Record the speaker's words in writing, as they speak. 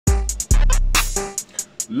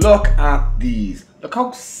Look at these. Look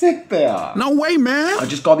how sick they are. No way, man. I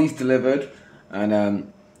just got these delivered, and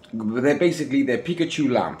they're Pikachu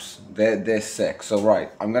lamps. They're sick. So right,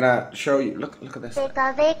 I'm gonna show you. Look at this. So,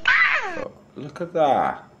 look at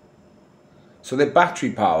that. So they're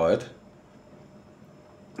battery powered.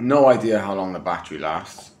 No idea how long the battery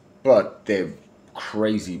lasts, but they're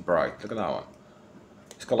crazy bright. Look at that one.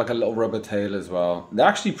 It's got like a little rubber tail as well. They're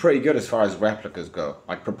actually pretty good as far as replicas go.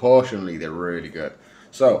 Like proportionally, they're really good.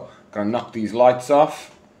 So, gonna knock these lights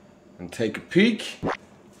off and take a peek.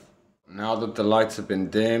 Now that the lights have been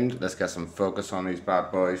dimmed, let's get some focus on these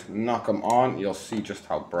bad boys. Knock them on, you'll see just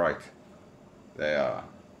how bright they are.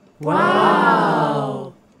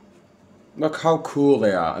 Wow! Look how cool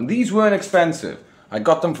they are. And these weren't expensive. I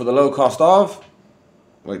got them for the low cost of...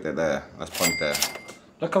 Wait, they're there. Let's point there.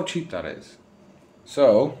 Look how cheap that is.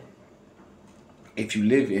 So, if you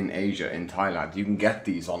live in Asia, in Thailand, you can get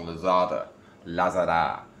these on Lazada.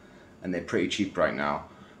 And they're pretty cheap right now.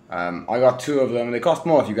 I got 2 of them. They cost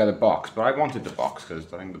more if you get a box, but I wanted the box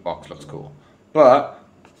because I think the box looks cool. But,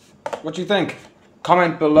 what do you think?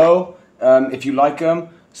 Comment below if you like them.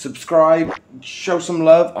 Subscribe. Show some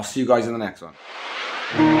love. I'll see you guys in the next one.